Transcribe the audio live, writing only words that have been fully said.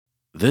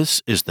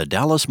This is the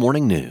Dallas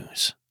Morning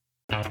News.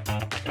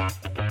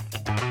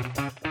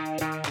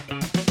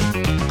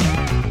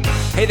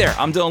 Hey there,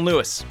 I'm Dylan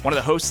Lewis, one of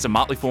the hosts of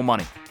Motley Fool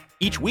Money.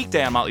 Each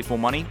weekday on Motley Fool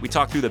Money, we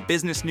talk through the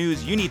business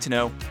news you need to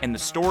know and the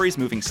stories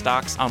moving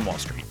stocks on Wall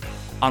Street.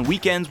 On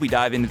weekends, we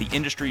dive into the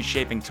industries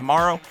shaping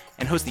tomorrow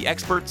and host the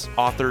experts,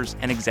 authors,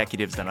 and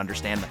executives that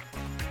understand them.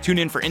 Tune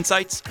in for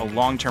insights, a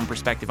long-term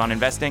perspective on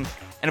investing,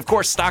 and of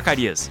course, stock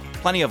ideas.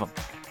 Plenty of them.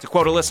 To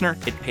quote a listener,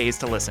 it pays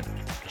to listen.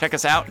 Check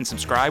us out and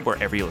subscribe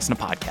wherever you listen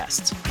to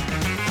podcasts.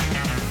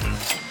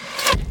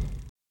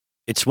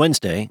 It's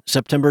Wednesday,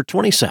 September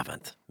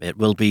 27th. It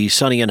will be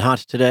sunny and hot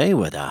today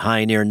with a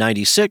high near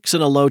 96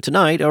 and a low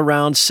tonight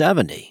around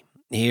 70.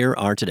 Here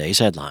are today's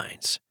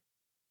headlines.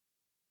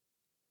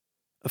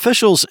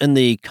 Officials in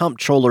the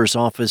Comptroller's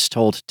office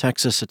told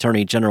Texas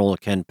Attorney General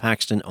Ken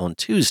Paxton on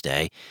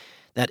Tuesday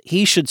that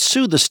he should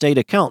sue the state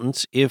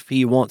accountants if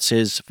he wants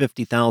his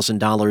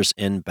 $50,000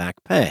 in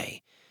back pay.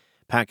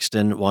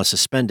 Paxton was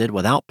suspended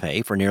without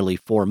pay for nearly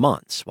 4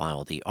 months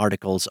while the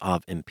articles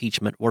of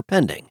impeachment were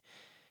pending.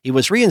 He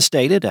was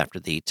reinstated after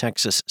the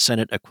Texas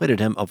Senate acquitted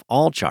him of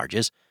all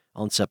charges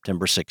on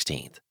September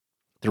 16th.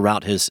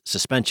 Throughout his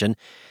suspension,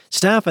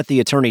 staff at the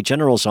Attorney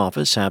General's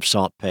office have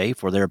sought pay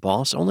for their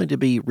boss only to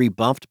be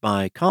rebuffed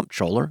by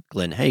Comptroller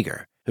Glenn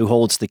Hager, who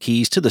holds the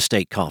keys to the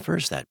state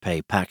coffers that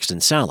pay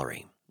Paxton's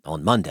salary.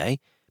 On Monday,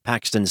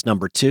 Paxton's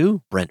number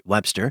 2, Brent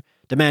Webster,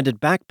 demanded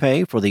back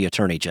pay for the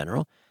Attorney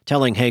General,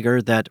 telling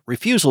Hager that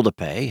refusal to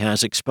pay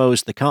has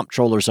exposed the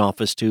Comptroller's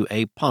office to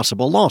a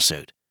possible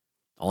lawsuit.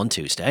 On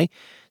Tuesday,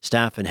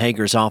 staff in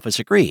Hager's office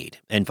agreed,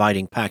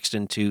 inviting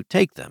Paxton to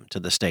take them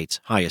to the state's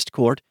highest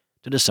court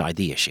to decide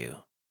the issue.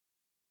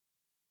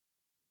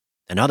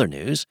 In other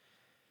news,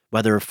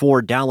 whether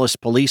 4 Dallas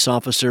police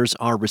officers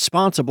are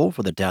responsible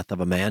for the death of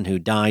a man who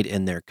died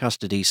in their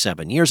custody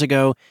 7 years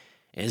ago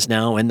is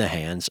now in the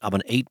hands of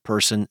an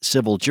 8-person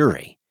civil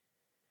jury.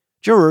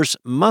 Jurors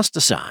must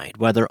decide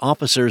whether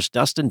officers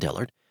Dustin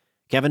Dillard,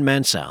 Kevin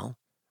Mansell,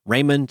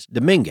 Raymond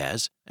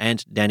Dominguez,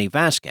 and Danny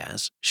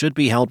Vasquez should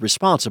be held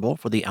responsible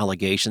for the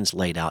allegations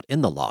laid out in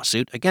the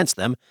lawsuit against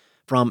them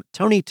from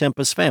Tony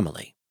Tempa's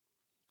family.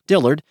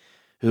 Dillard,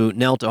 who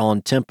knelt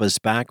on Tempa's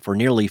back for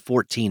nearly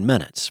 14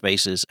 minutes,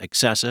 faces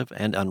excessive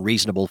and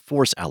unreasonable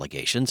force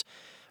allegations,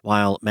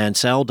 while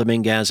Mansell,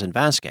 Dominguez, and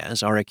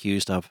Vasquez are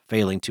accused of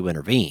failing to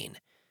intervene.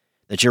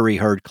 The jury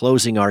heard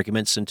closing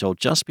arguments until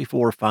just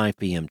before 5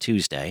 p.m.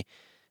 Tuesday,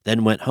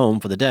 then went home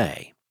for the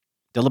day.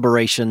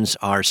 Deliberations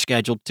are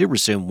scheduled to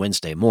resume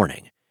Wednesday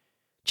morning.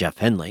 Jeff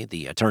Henley,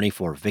 the attorney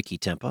for Vicky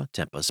Tempa,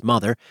 Tempa's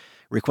mother,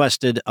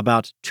 requested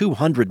about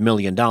 $200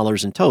 million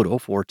in total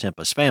for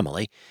Tempa's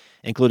family,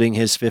 including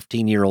his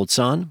 15-year-old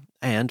son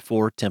and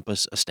for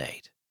Tempa's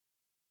estate.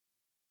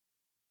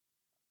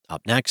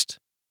 Up next,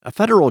 a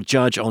federal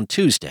judge on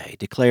Tuesday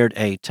declared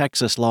a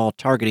Texas law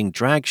targeting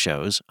drag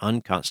shows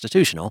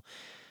unconstitutional,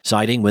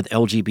 siding with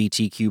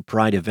LGBTQ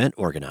pride event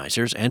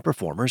organizers and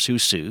performers who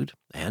sued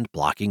and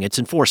blocking its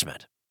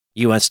enforcement.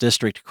 U.S.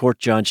 District Court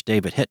Judge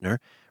David Hittner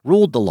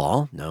ruled the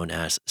law, known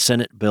as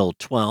Senate Bill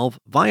 12,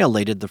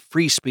 violated the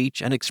free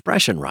speech and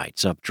expression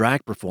rights of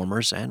drag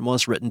performers and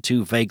was written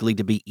too vaguely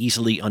to be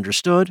easily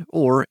understood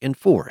or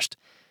enforced.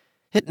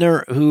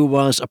 Hittner, who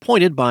was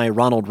appointed by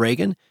Ronald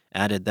Reagan,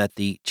 added that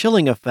the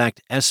chilling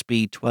effect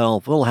SB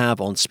 12 will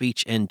have on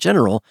speech in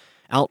general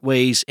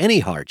outweighs any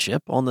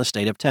hardship on the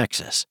state of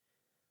Texas.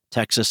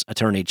 Texas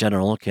Attorney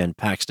General Ken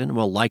Paxton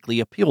will likely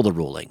appeal the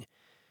ruling.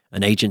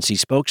 An agency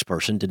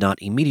spokesperson did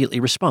not immediately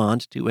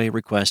respond to a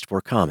request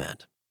for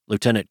comment.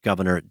 Lieutenant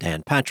Governor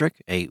Dan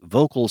Patrick, a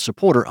vocal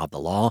supporter of the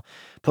law,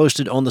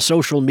 posted on the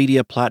social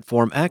media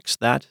platform X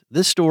that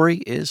this story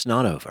is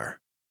not over.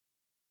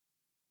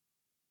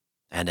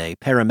 And a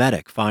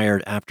paramedic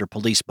fired after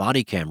police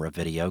body camera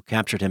video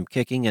captured him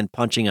kicking and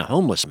punching a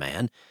homeless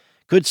man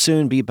could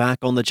soon be back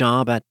on the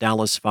job at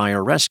Dallas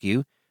Fire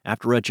Rescue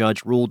after a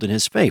judge ruled in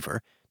his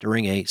favor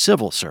during a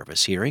civil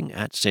service hearing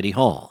at City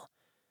Hall.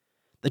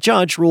 The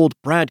judge ruled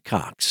Brad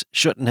Cox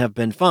shouldn't have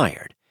been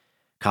fired.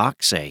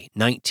 Cox, a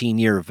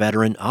 19-year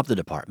veteran of the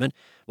department,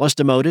 was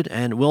demoted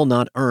and will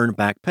not earn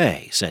back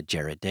pay, said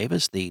Jared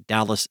Davis, the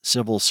Dallas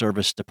Civil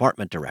Service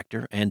Department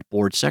Director and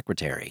Board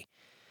Secretary.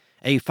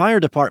 A fire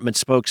department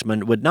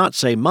spokesman would not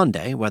say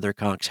Monday whether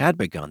Cox had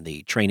begun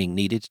the training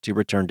needed to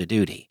return to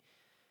duty.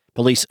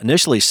 Police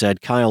initially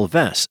said Kyle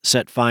Vess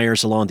set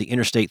fires along the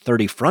Interstate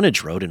 30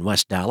 frontage road in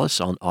West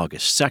Dallas on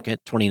August 2,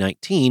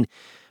 2019,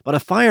 but a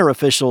fire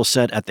official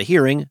said at the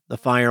hearing the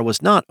fire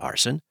was not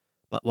arson,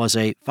 but was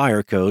a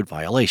fire code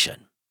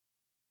violation.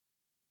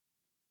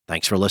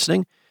 Thanks for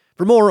listening.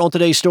 For more on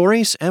today's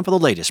stories and for the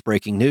latest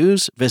breaking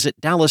news,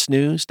 visit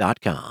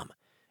dallasnews.com.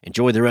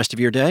 Enjoy the rest of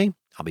your day.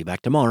 I'll be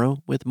back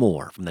tomorrow with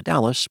more from the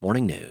Dallas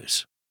Morning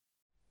News.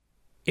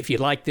 If you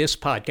like this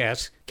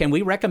podcast, can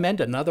we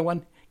recommend another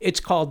one? It's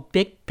called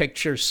Big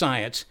Picture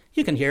Science.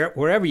 You can hear it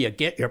wherever you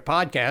get your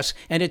podcasts,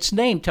 and its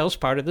name tells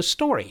part of the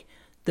story.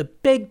 The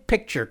big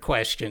picture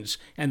questions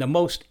and the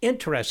most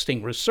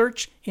interesting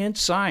research in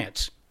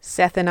science.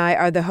 Seth and I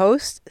are the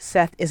hosts.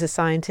 Seth is a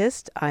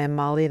scientist. I am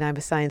Molly, and I'm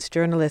a science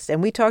journalist.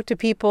 And we talk to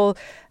people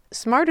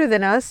smarter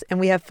than us, and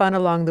we have fun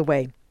along the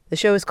way. The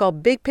show is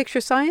called Big Picture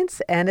Science,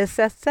 and as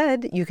Seth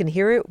said, you can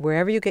hear it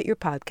wherever you get your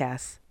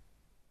podcasts.